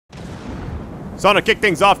So I'm gonna kick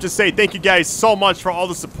things off. Just say thank you guys so much for all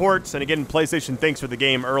the supports. And again, PlayStation, thanks for the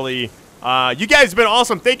game early. You guys have been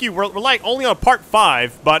awesome. Thank you. We're like only on part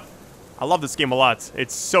 5, but I love this game a lot.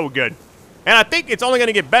 It's so good. And I think it's only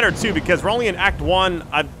gonna get better too because we're only in Act 1.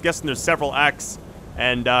 I'm guessing there's several acts.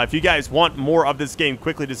 And if you guys want more of this game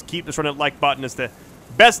quickly, just keep this running like button. It's the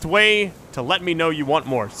best way to let me know you want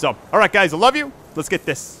more. So, all right, guys, I love you. Let's get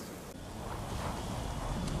this.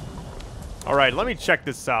 All right, let me check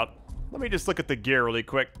this out. Let me just look at the gear really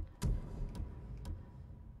quick.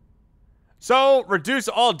 So, reduce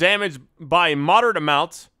all damage by moderate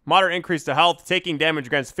amounts. Moderate increase to health. Taking damage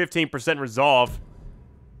grants 15% resolve.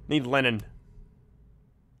 Need linen.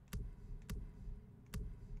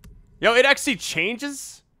 Yo, it actually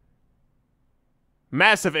changes?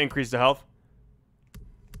 Massive increase to health.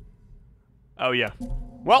 Oh, yeah.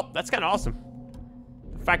 Well, that's kind of awesome.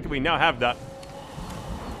 The fact that we now have that.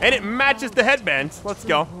 And it matches the headband. Let's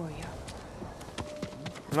go.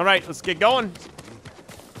 All right, let's get going.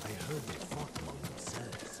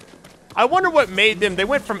 I wonder what made them... They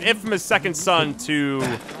went from Infamous Second Son to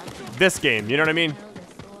this game. You know what I mean?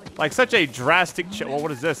 Like, such a drastic... Well,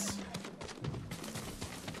 what is this?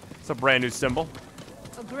 It's a brand new symbol.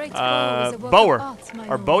 Bower.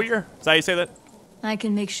 Or bowyer? Is that how you say that? I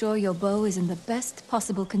can make sure your bow is in the best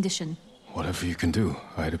possible condition. Whatever you can do,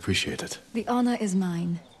 I'd appreciate it. The honor is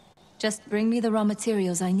mine. Just bring me the raw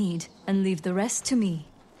materials I need, and leave the rest to me.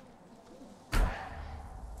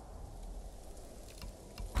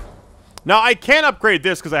 Now, I can upgrade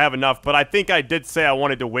this because I have enough, but I think I did say I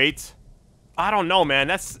wanted to wait. I don't know,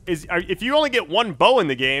 man. If you only get one bow in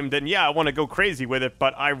the game, then yeah, I want to go crazy with it,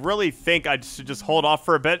 but I really think I should just hold off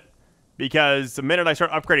for a bit, because the minute I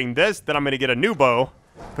start upgrading this, then I'm going to get a new bow,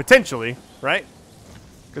 potentially, right?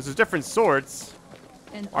 Because there's different swords.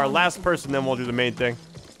 Our last person, then we'll do the main thing.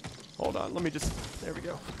 Hold on, let me just... There we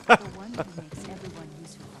go.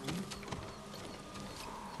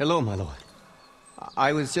 Hello, my lord.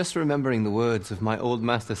 I was just remembering the words of my old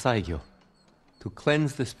master Saigyo. To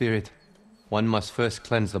cleanse the spirit, one must first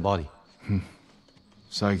cleanse the body.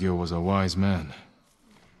 Saigyo was a wise man,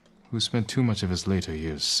 who spent too much of his later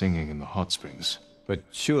years singing in the hot springs. But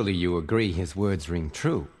surely you agree his words ring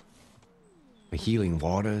true. The healing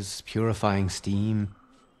waters, purifying steam,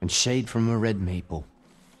 and shade from a red maple.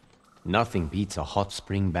 Nothing beats a hot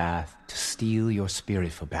spring bath to steel your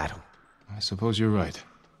spirit for battle. I suppose you're right.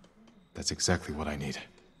 That's exactly what I need.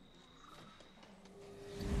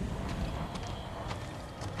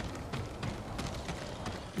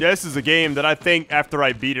 Yeah, this is a game that I think after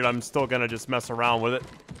I beat it, I'm still gonna just mess around with it.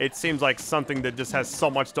 It seems like something that just has so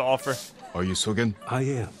much to offer. Are you Sogen? I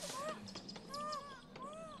am.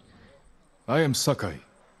 I am Sakai.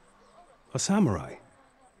 A samurai.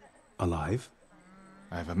 Alive?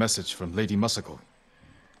 I have a message from Lady Masako.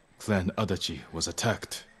 Clan Adachi was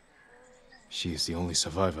attacked. She is the only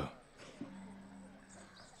survivor.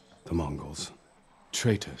 The Mongols.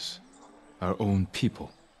 Traitors. Our own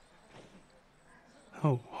people.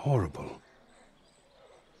 How horrible.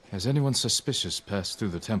 Has anyone suspicious passed through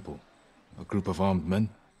the temple? A group of armed men?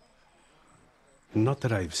 Not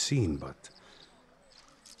that I've seen, but...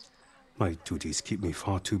 my duties keep me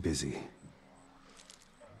far too busy.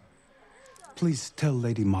 Please tell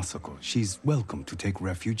Lady Masako she's welcome to take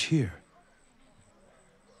refuge here.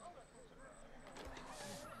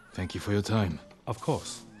 Thank you for your time. Of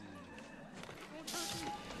course.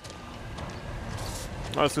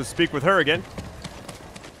 Let's just speak with her again.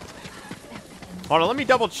 Hold on, let me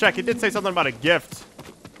double check. It did say something about a gift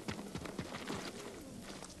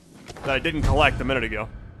that I didn't collect a minute ago.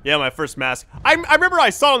 Yeah, my first mask. I remember I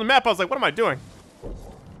saw it on the map. I was like, what am I doing?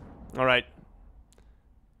 All right.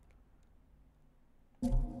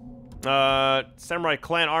 Samurai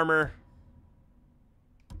clan armor.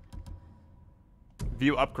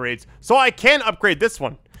 View upgrades. So I can upgrade this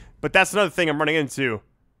one, but that's another thing I'm running into.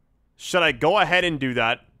 Should I go ahead and do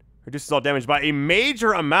that? Reduces all damage by a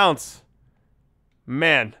major amount.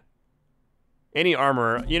 Man. Any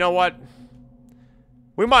armor. You know what?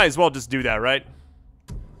 We might as well just do that, right?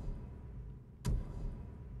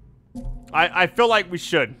 I feel like we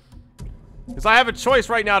should. Because I have a choice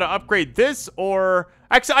right now to upgrade this or...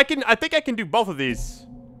 Actually, I think I can do both of these.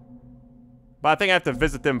 But I think I have to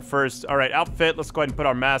visit them first. Alright, outfit. Let's go ahead and put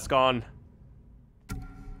our mask on.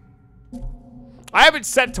 I have it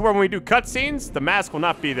set to where when we do cutscenes, the mask will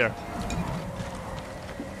not be there.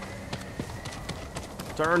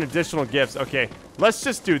 To earn additional gifts. Okay, let's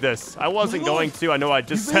just do this. I wasn't going to. I know I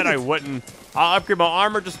just said I wouldn't. I'll upgrade my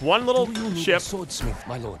armor, just one little chip. Swordsmith,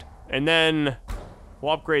 my lord. And then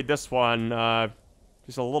we'll upgrade this one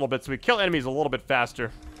just a little bit so we kill enemies a little bit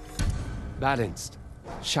faster. Balanced.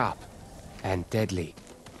 Sharp. and deadly.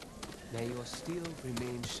 May your steel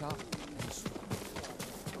remain sharp and strong.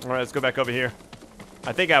 All right, let's go back over here.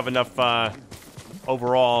 I think I have enough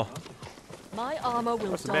overall. My armor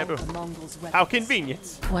will What's the dull bamboo? the Mongols' weapons. How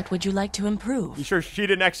convenient. What would you like to improve? You sure she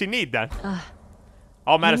didn't actually need that?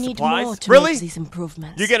 All amount of You need supplies? more to Really? make these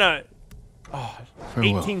improvements. You're gonna... Oh,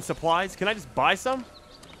 Farewell. 18 supplies? Can I just buy some?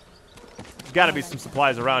 There's gotta be some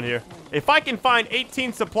supplies around here. If I can find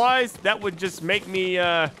 18 supplies, that would just make me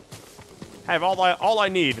have all I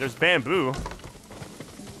need. There's bamboo.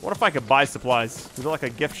 What if I could buy supplies? Is there like a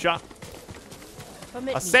gift shop? Permit A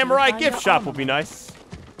me to samurai refine gift your shop armor. would be nice.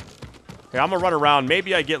 Okay, I'm gonna run around.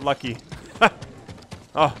 Maybe I get lucky.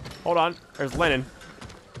 Oh, hold on. There's linen.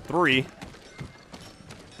 3.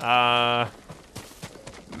 Man.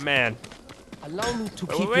 Allow me to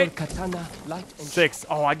Wait, keep wait. your katana light and 6.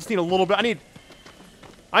 Oh, I just need a little bit.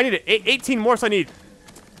 I need 18 more, so I need...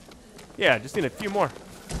 Yeah, just need a few more.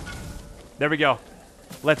 There we go.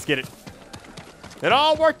 Let's get it. It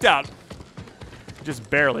all worked out. Just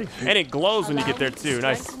barely. And it glows when you get there, Allow me too. to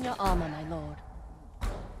Nice. strengthen your armor, my lord.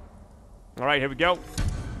 All right, here we go.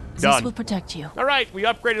 This Done. will protect you. All right, we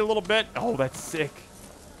upgraded a little bit. Oh, that's sick.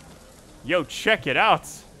 Yo, check it out.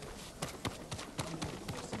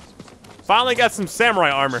 Finally got some samurai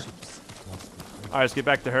armor. All right, let's get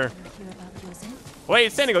back to her. Hear about yours, eh? Wait,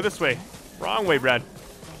 it's saying to go this way. Wrong way, Brad.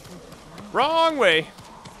 Wrong way.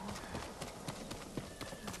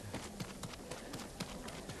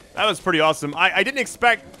 That was pretty awesome. I didn't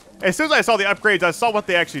expect... As soon as I saw the upgrades, I saw what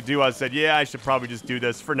they actually do. I said, yeah, I should probably just do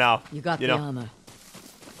this for now. You got the know? armor.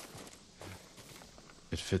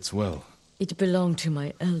 It fits well. It belonged to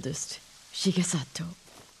my eldest, Shigesato.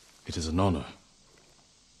 It is an honor.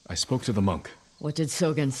 I spoke to the monk. What did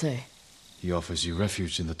Sogen say? He offers you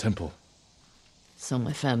refuge in the temple. So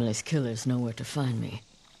my family's killers know where to find me.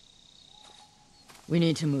 We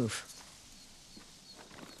need to move.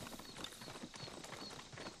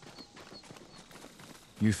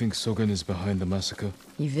 You think Sogen is behind the massacre?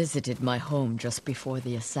 He visited my home just before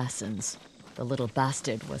the assassins. The little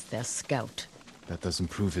bastard was their scout. That doesn't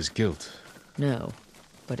prove his guilt. No,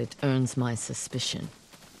 but it earns my suspicion.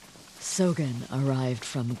 Sogen arrived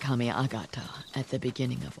from Kamiagata at the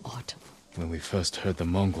beginning of autumn. When we first heard the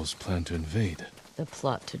Mongols plan to invade, The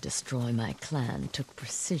plot to destroy my clan took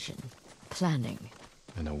precision, planning.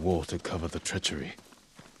 and a war to cover the treachery.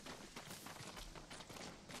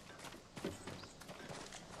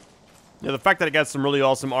 Yeah, the fact that I got some really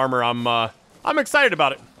awesome armor, I'm excited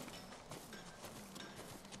about it.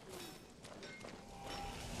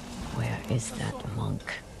 Where is that monk?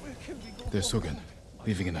 There's Sogen,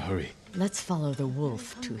 leaving in a hurry. Let's follow the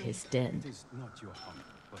wolf to his den.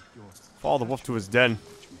 Follow the wolf to his den.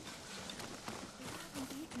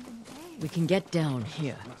 We can get down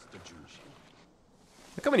here.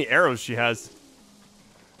 Look how many arrows she has.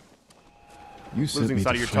 You sent Losing me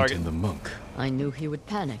sight to of your frighten target. the monk. I knew he would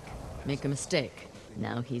panic, make a mistake.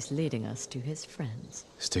 Now he's leading us to his friends.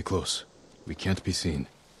 Stay close. We can't be seen.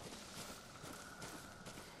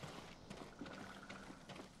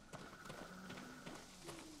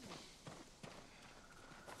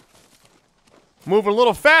 Moving a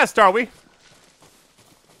little fast, are we?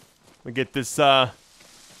 We get this really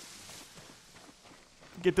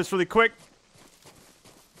quick.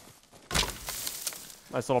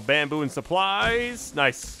 Nice little bamboo and supplies.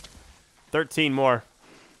 Nice. 13 more.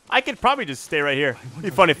 I could probably just stay right here. It'd be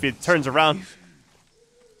fun if it turns around.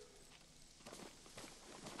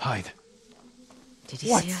 Hide. Did he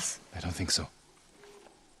What? see us? I don't think so.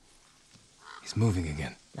 He's moving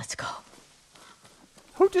again. Let's go.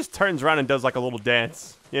 Who just turns around and does like a little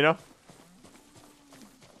dance, you know?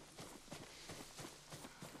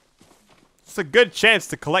 It's a good chance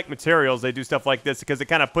to collect materials. They do stuff like this because it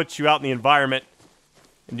kind of puts you out in the environment.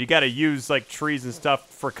 And you got to use like trees and stuff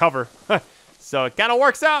for cover. So it kind of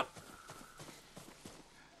works out.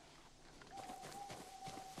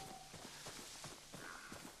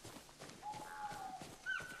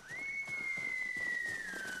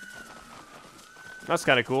 That's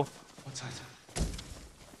kind of cool. What's that?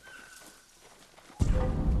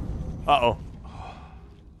 Uh-oh.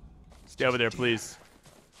 Stay over there, please.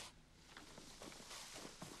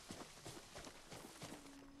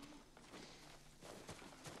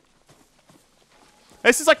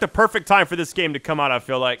 This is like the perfect time for this game to come out, I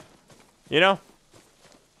feel like. You know?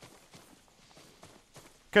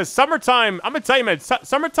 Because summertime, I'm going to tell you, man,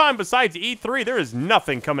 summertime besides E3, there is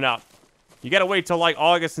nothing coming out. You got to wait till like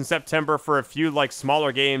August and September for a few like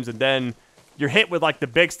smaller games, and then you're hit with like the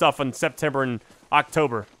big stuff in September and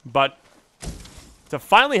October. But to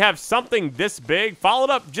finally have something this big, followed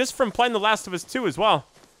up just from playing The Last of Us 2 as well.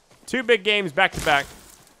 2 big games back to back.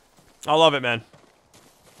 I love it, man.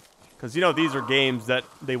 Because, you know, these are games that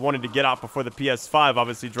they wanted to get out before the PS5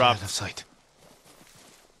 obviously dropped. Out of sight.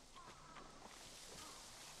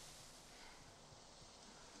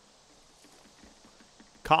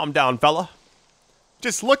 Calm down, fella.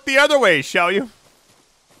 Just look the other way, shall you?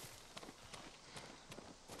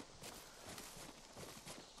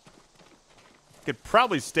 Could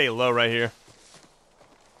probably stay low right here.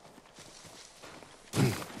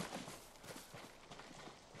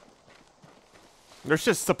 There's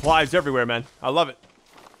just supplies everywhere, man. I love it.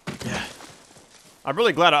 Yeah. I'm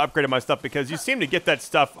really glad I upgraded my stuff because you seem to get that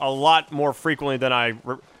stuff a lot more frequently than I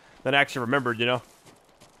actually remembered, you know?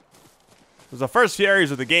 Because the first few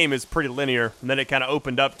areas of the game is pretty linear, and then it kind of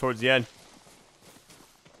opened up towards the end.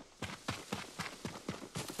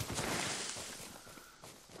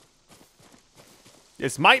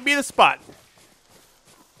 This might be the spot.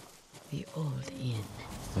 The old inn.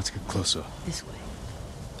 Let's get closer. This way.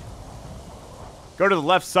 Go to the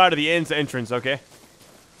left side of the inn's entrance, okay?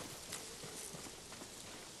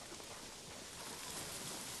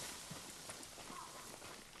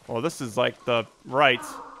 Well, this is like the right,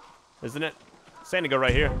 isn't it? I'm saying to go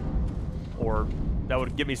right here. Or that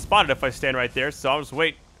would get me spotted if I stand right there, so I'll just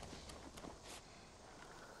wait.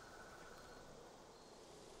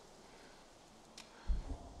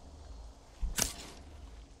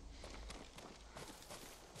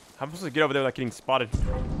 How am I supposed to get over there without getting spotted?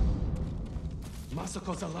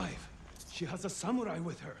 Masako's alive. She has a samurai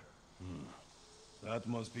with her. That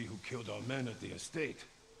must be who killed our men at the estate.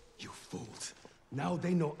 You fools. Now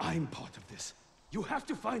they know I'm part of this. You have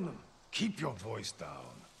to find them. Keep your voice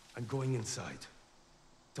down. I'm going inside.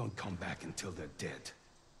 Don't come back until they're dead.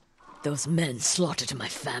 Those men slaughtered my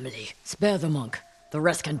family. Spare the monk. The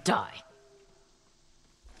rest can die.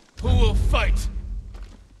 Who will fight?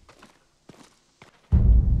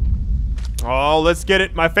 Oh, let's get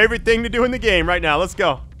it. My favorite thing to do in the game right now. Let's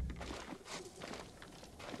go.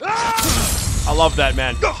 I love that,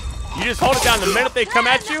 man. You just hold it down the minute they come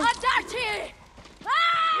at you.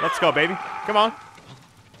 Let's go, baby. Come on.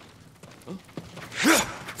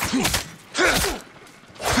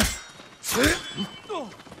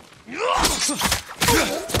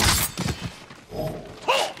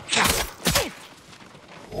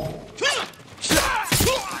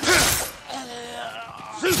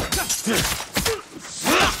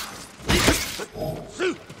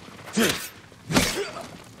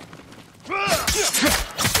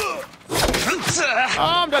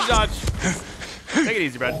 Oh, I'm done dodge. Take it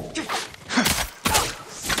easy, Brad.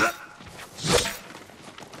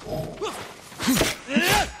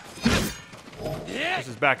 Let's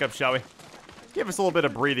just back up, shall we? Give us a little bit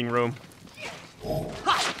of breathing room.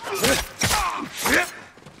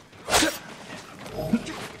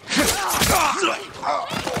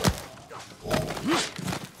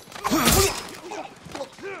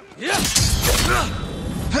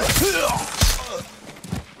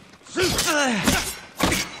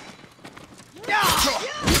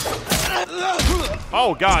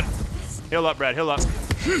 Oh, God. Heal up, Brad. Heal up.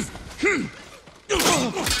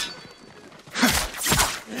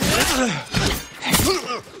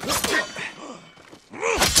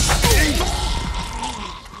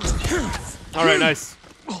 All right, nice.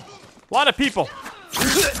 A lot of people.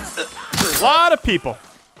 A lot of people.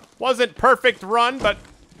 Wasn't perfect run, but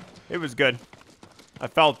it was good. I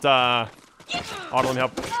felt, Auto, let me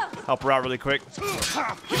help her out really quick.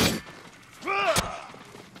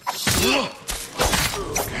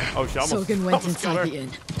 Oh, she almost, Sogen went almost killed her. inside the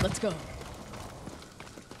inn. Let's go.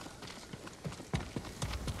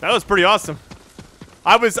 That was pretty awesome.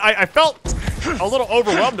 I felt a little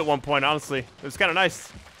overwhelmed at one point, honestly. It was kind of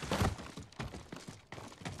nice.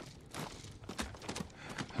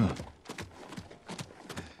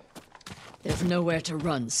 There's nowhere to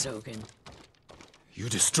run, Sogen. You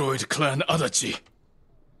destroyed Clan Adachi.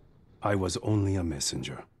 I was only a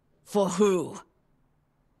messenger. For who?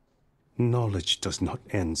 Knowledge does not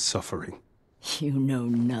end suffering. You know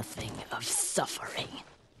nothing of suffering.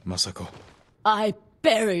 Masako. I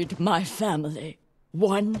buried my family,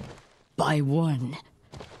 one by one.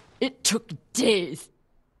 It took days.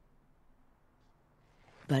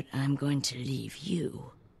 But I'm going to leave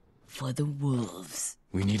you for the wolves.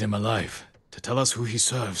 We need him alive to tell us who he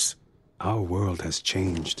serves. Our world has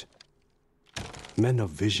changed. Men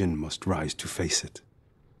of vision must rise to face it.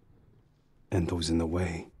 And those in the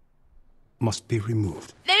way must be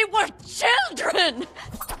removed. They were children!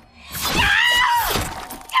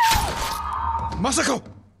 Masako!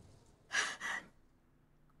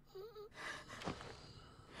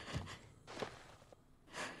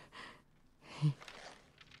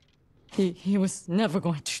 He was never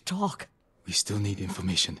going to talk. We still need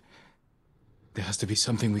information. There has to be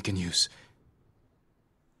something we can use.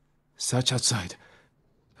 Search outside.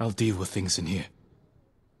 I'll deal with things in here.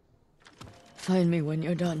 Find me when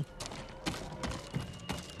you're done.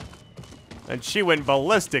 And she went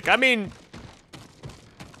ballistic. I mean,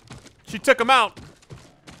 she took him out.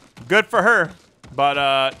 Good for her.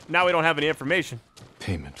 But now we don't have any information.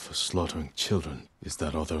 Payment for slaughtering children. Is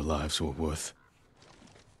that all their lives were worth?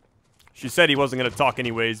 She said he wasn't going to talk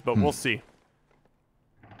anyways, but we'll see.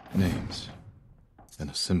 Names. And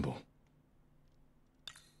a symbol.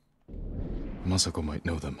 Masako might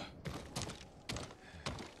know them.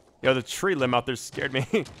 Yo, the tree limb out there scared me.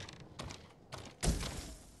 Is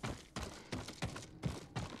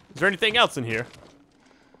there anything else in here?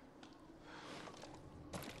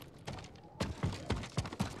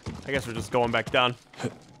 I guess we're just going back down.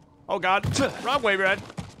 Oh god. Wrong way, Brad.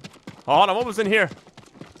 Oh, hold on, what was in here?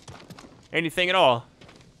 Anything at all?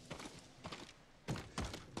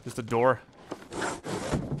 Just a door.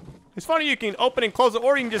 It's funny, you can open and close it,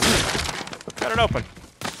 or you can just cut it open.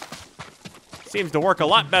 Seems to work a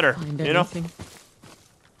lot better, you know?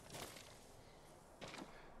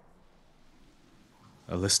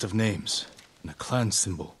 A list of names and a clan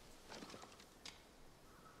symbol.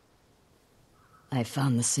 I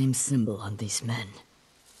found the same symbol on these men.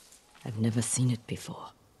 I've never seen it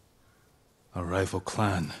before. A rival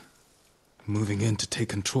clan. Moving in to take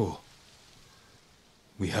control.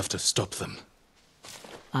 We have to stop them.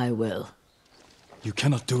 I will. You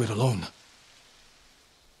cannot do it alone.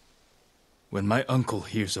 When my uncle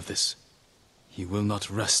hears of this, he will not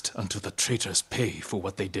rest until the traitors pay for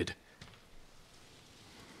what they did.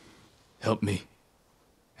 Help me,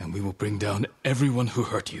 and we will bring down everyone who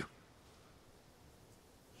hurt you.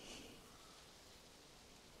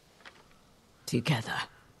 Together.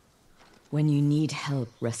 When you need help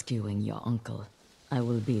rescuing your uncle, I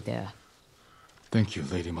will be there. Thank you,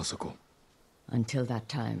 Lady Masako. Until that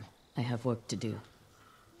time, I have work to do.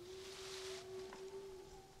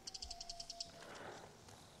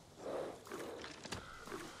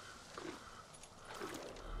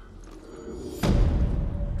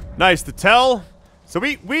 Nice to tell. So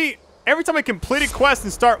we every time we complete a quest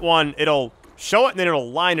and start one, it'll show it and then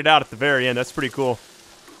it'll line it out at the very end. That's pretty cool.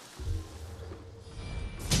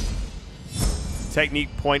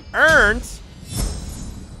 Technique point earned.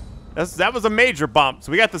 That was a major bump.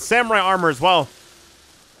 So we got the samurai armor as well,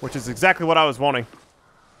 which is exactly what I was wanting.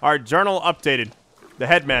 Our journal updated. The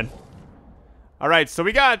headman. All right, so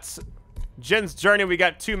we got Jin's journey. We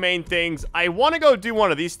got two main things. I want to go do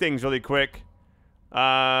one of these things really quick.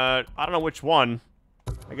 I don't know which one.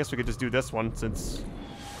 I guess we could just do this one since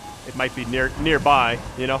it might be nearby,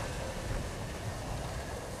 you know.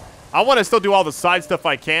 I want to still do all the side stuff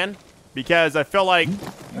I can because I feel like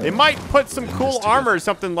they might put some cool armor or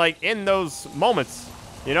something like in those moments,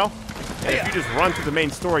 you know. And if you just run through the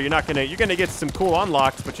main story, you're gonna get some cool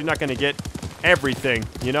unlocks, but you're not gonna get everything,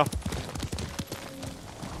 you know.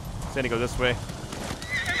 Just gonna go this way.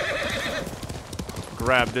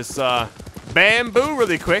 Grab this bamboo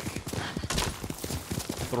really quick.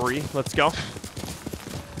 3, let's go.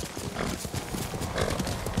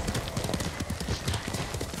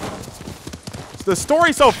 The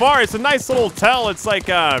story so far, it's a nice little tell. It's like,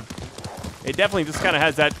 it definitely just kind of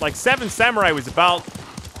has that, like, Seven Samurai was about,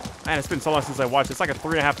 man, it's been so long since I watched it. It's like a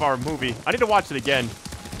 3.5-hour movie. I need to watch it again,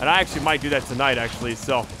 and I actually might do that tonight, actually.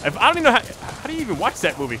 So, I don't even know how do you even watch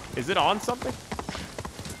that movie? Is it on something?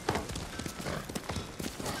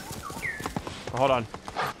 Oh, hold on.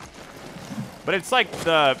 But it's like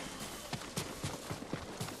the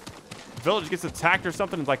village gets attacked or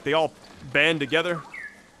something, and like they all band together.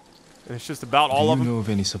 And it's just about all of them. Do you know of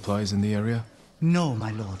any supplies in the area? No,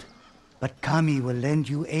 my lord. But Kami will lend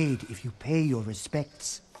you aid if you pay your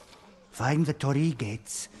respects. Find the Torii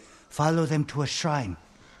gates, follow them to a shrine,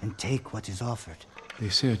 and take what is offered. They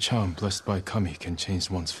say a charm blessed by Kami can change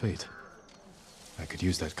one's fate. I could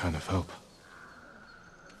use that kind of help.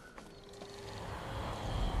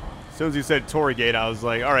 As soon as you said Torii Gate, I was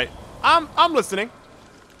like, all right, I'm listening.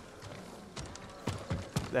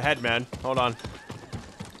 The headman, hold on.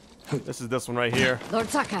 This is this one right here. Lord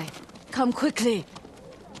Sakai, come quickly.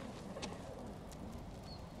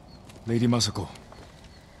 Lady Masako,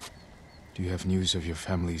 do you have news of your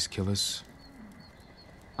family's killers?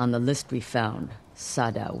 On the list we found,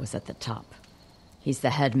 Sadao was at the top. He's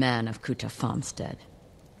the head man of Kuta Farmstead.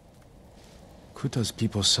 Kuta's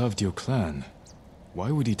people served your clan.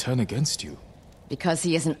 Why would he turn against you? Because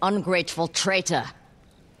he is an ungrateful traitor.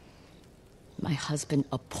 My husband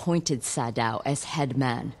appointed Sadao as head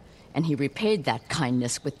man, and he repaid that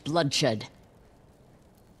kindness with bloodshed.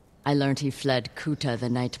 I learned he fled Kuta the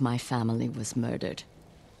night my family was murdered.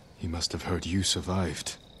 He must have heard you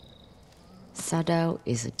survived. Sadao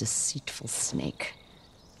is a deceitful snake.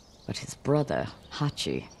 But his brother,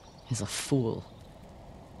 Hachi, is a fool.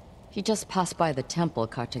 He just passed by the temple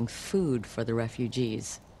carting food for the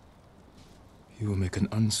refugees. He will make an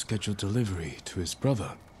unscheduled delivery to his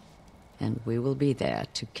brother. And we will be there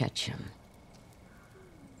to catch him.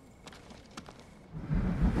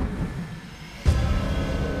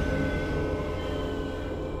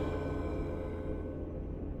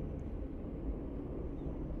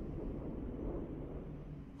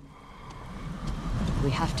 We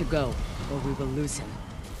have to go, or we will lose him.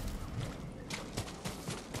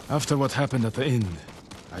 After what happened at the inn,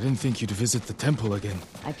 I didn't think you'd visit the temple again.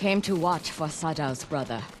 I came to watch for Sadao's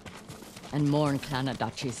brother, and mourn Clan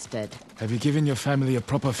Adachi's dead. Have you given your family a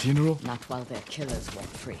proper funeral? Not while their killers walk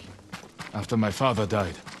free. After my father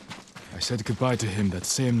died, I said goodbye to him that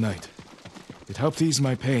same night. It helped ease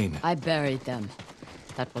my pain. I buried them.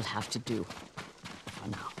 That will have to do. For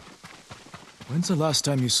now. When's the last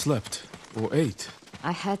time you slept? Or ate?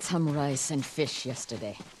 I had some rice and fish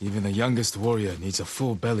yesterday. Even the youngest warrior needs a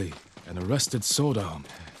full belly and a rested sword arm.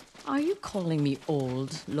 Are you calling me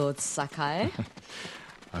old, Lord Sakai?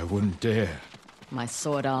 I wouldn't dare. My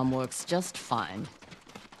sword arm works just fine.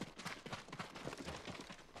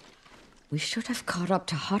 We should have caught up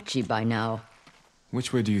to Hachi by now.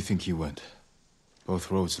 Which way do you think you went? Both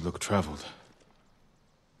roads look traveled.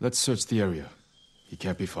 Let's search the area. He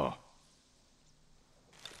can't be far.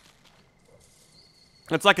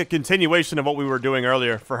 It's like a continuation of what we were doing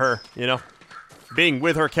earlier for her, you know? Being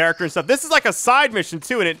with her character and stuff. This is like a side mission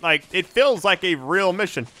too, and it feels like a real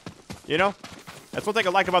mission. You know? That's one thing I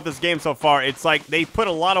like about this game so far. It's like they put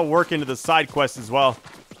a lot of work into the side quests as well.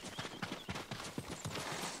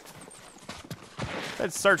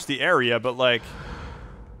 Let's search the area, but like,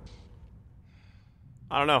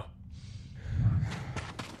 I don't know.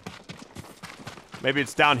 Maybe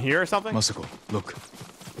it's down here or something? Masako, look.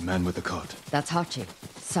 The man with the cart. That's Hachi,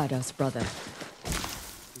 Sadao's brother.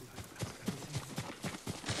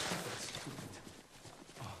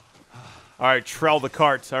 Alright, trail the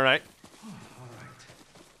cart, alright.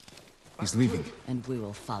 He's leaving. And we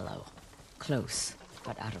will follow. Close,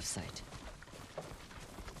 but out of sight.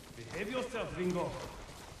 Behave yourself, Ringo.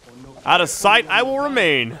 Out of sight, I will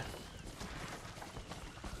remain.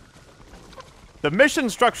 The mission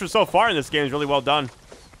structure so far in this game is really well done.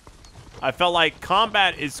 I felt like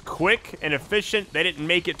combat is quick and efficient. They didn't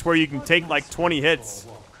make it to where you can take like 20 hits.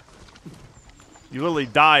 You literally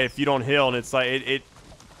die if you don't heal, and it's like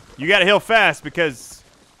you gotta heal fast because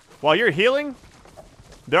while you're healing,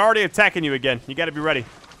 they're already attacking you again. You gotta be ready.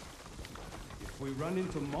 If we run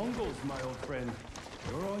into Mongols, my old friend,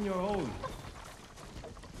 you're on your own.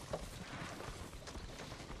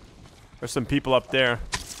 There's some people up there.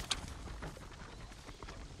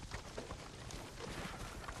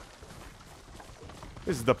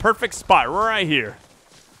 This is the perfect spot right here.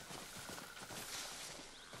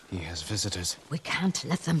 He has visitors. We can't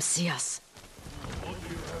let them see us. What do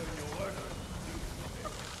you have in your order?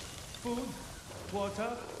 Food?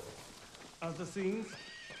 Water? Other things?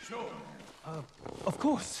 Sure. Of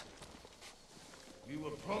course. You were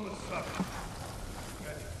promised something.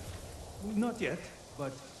 Not yet,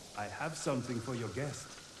 but I have something for your guest.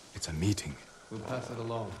 It's a meeting. We'll pass it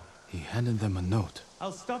along. He handed them a note.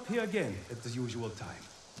 I'll stop here again at the usual time.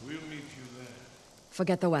 We'll meet you there.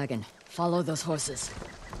 Forget the wagon. Follow those horses.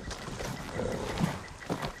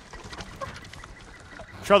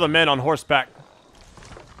 Show the men on horseback.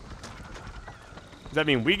 Does that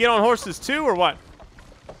mean we get on horses too, or what?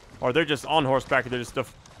 Or they're just on horseback, they're just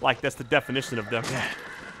like, that's the definition of them. Yeah.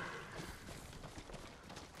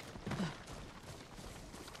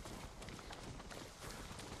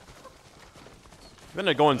 Then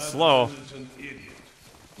they're going slow. An idiot.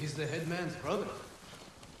 He's the headman's brother.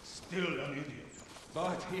 Still an idiot.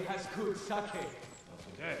 But he has good sake. Not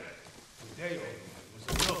today. Today only was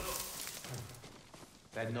a note.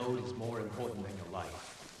 That note is more important than your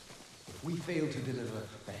life. If we fail to deliver,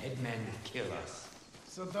 the headman will kill us.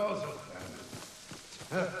 So those are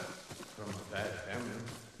family. From a bad family.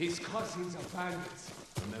 His cousins are bandits.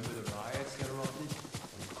 Remember the riots that erupted?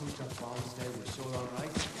 When Kuta Farmstead was short on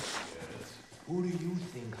rice? Yes. Who do you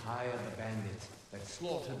think hired the bandits that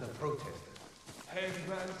slaughtered the protesters?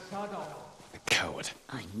 Headman Sadao. The coward.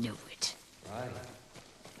 I knew it. Right.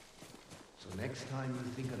 So next time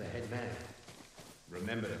you think of the headman,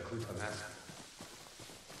 remember the Kuta massacre.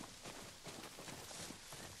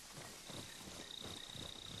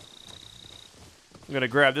 I'm gonna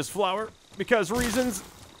grab this flower because reasons.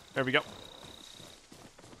 There we go.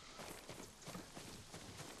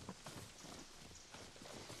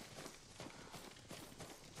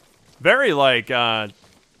 Very, like,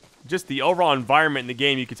 just the overall environment in the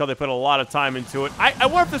game. You can tell they put a lot of time into it. I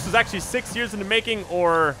wonder if this was actually 6 years in the making,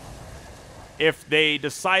 or if they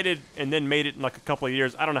decided and then made it in, like, a couple of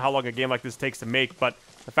years. I don't know how long a game like this takes to make, but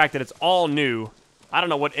the fact that it's all new. I don't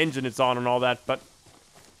know what engine it's on and all that, but...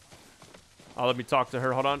 let me talk to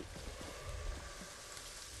her. Hold on.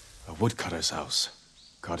 A woodcutter's house,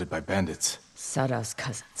 guarded by bandits. Sadao's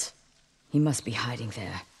cousins. He must be hiding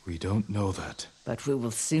there. We don't know that. But we will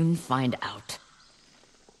soon find out.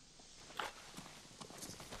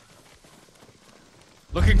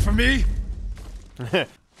 Looking for me?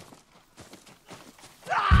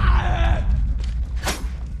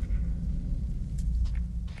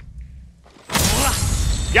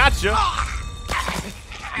 Gotcha.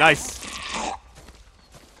 Nice.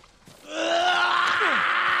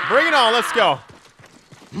 Bring it on. Let's go.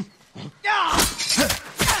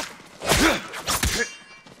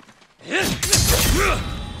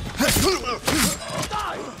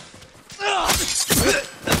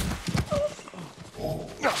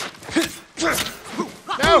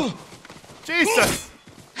 No! Jesus!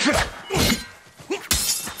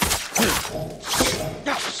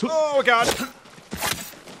 Oh, God.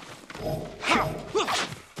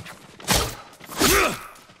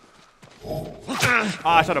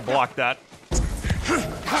 I should have blocked that.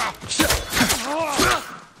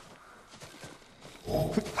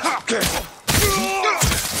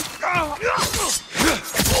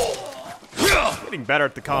 Getting better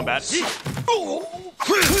at the combat.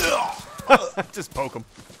 Just poke him.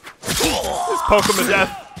 Just poke him to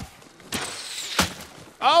death.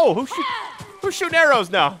 Oh, who's shooting arrows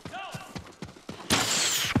now?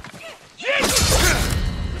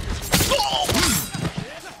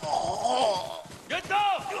 Get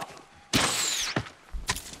down!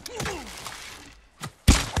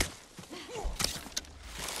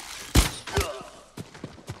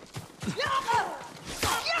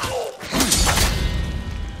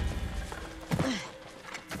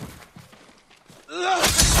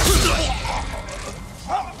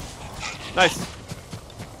 Nice.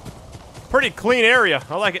 Pretty clean area.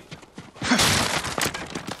 I like it.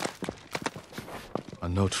 A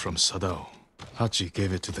note from Sadao. Hachi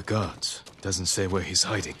gave it to the guards. Doesn't say where he's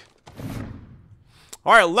hiding.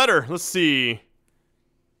 All right, letter. Let's see.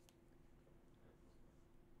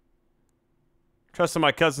 Trust in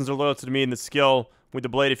my cousins are loyal to me in the skill with the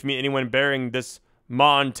blade. If you meet anyone bearing this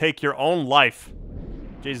mon, take your own life.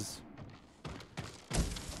 Jesus.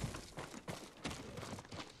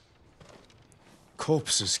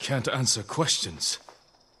 Corpses can't answer questions.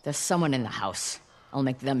 There's someone in the house. I'll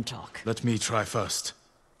make them talk. Let me try first.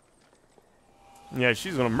 Yeah,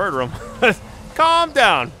 she's gonna murder him. Calm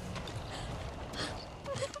down.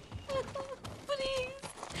 Please.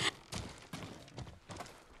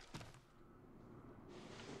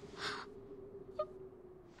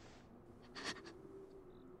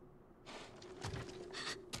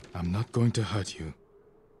 I'm not going to hurt you.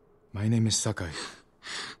 My name is Sakai.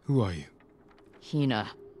 Who are you? Hina,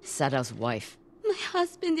 Sadao's wife. My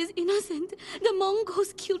husband is innocent. The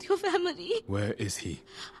Mongols killed your family. Where is he?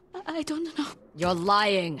 I don't know. You're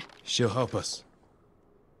lying. She'll help us.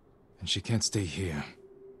 And she can't stay here.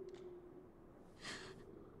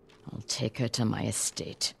 I'll take her to my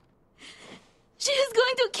estate. She is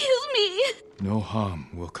going to kill me. No harm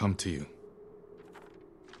will come to you.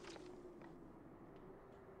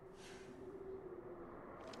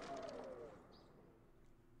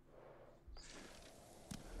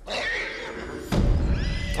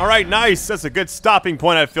 All right, nice. That's a good stopping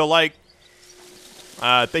point, I feel like.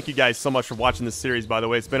 Thank you guys so much for watching this series, by the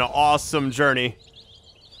way. It's been an awesome journey.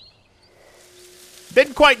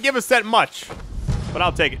 Didn't quite give us that much, but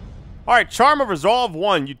I'll take it. All right, Charm of Resolve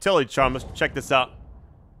 1, Utility Charm. Let's check this out.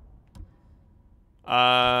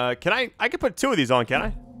 Can I can put 2 of these on, can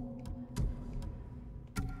I?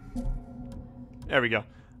 There we go.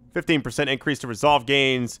 15% increase to resolve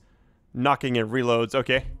gains, knocking and reloads.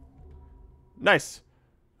 Okay. Nice.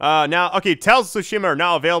 Now, okay, Tales of Tsushima are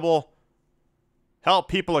now available. Help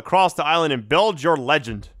people across the island and build your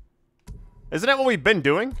legend. Isn't that what we've been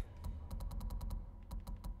doing?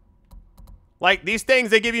 Like, these things,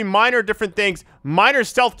 they give you minor different things. Minor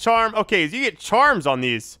stealth charm. Okay, so you get charms on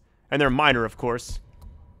these. And they're minor, of course.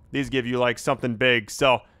 These give you, like, something big.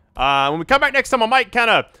 So, when we come back next time, I might kind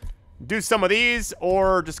of do some of these.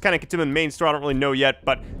 Or just kind of continue in the main story. I don't really know yet.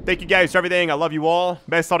 But thank you guys for everything. I love you all.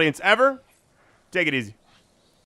 Best audience ever. Take it easy.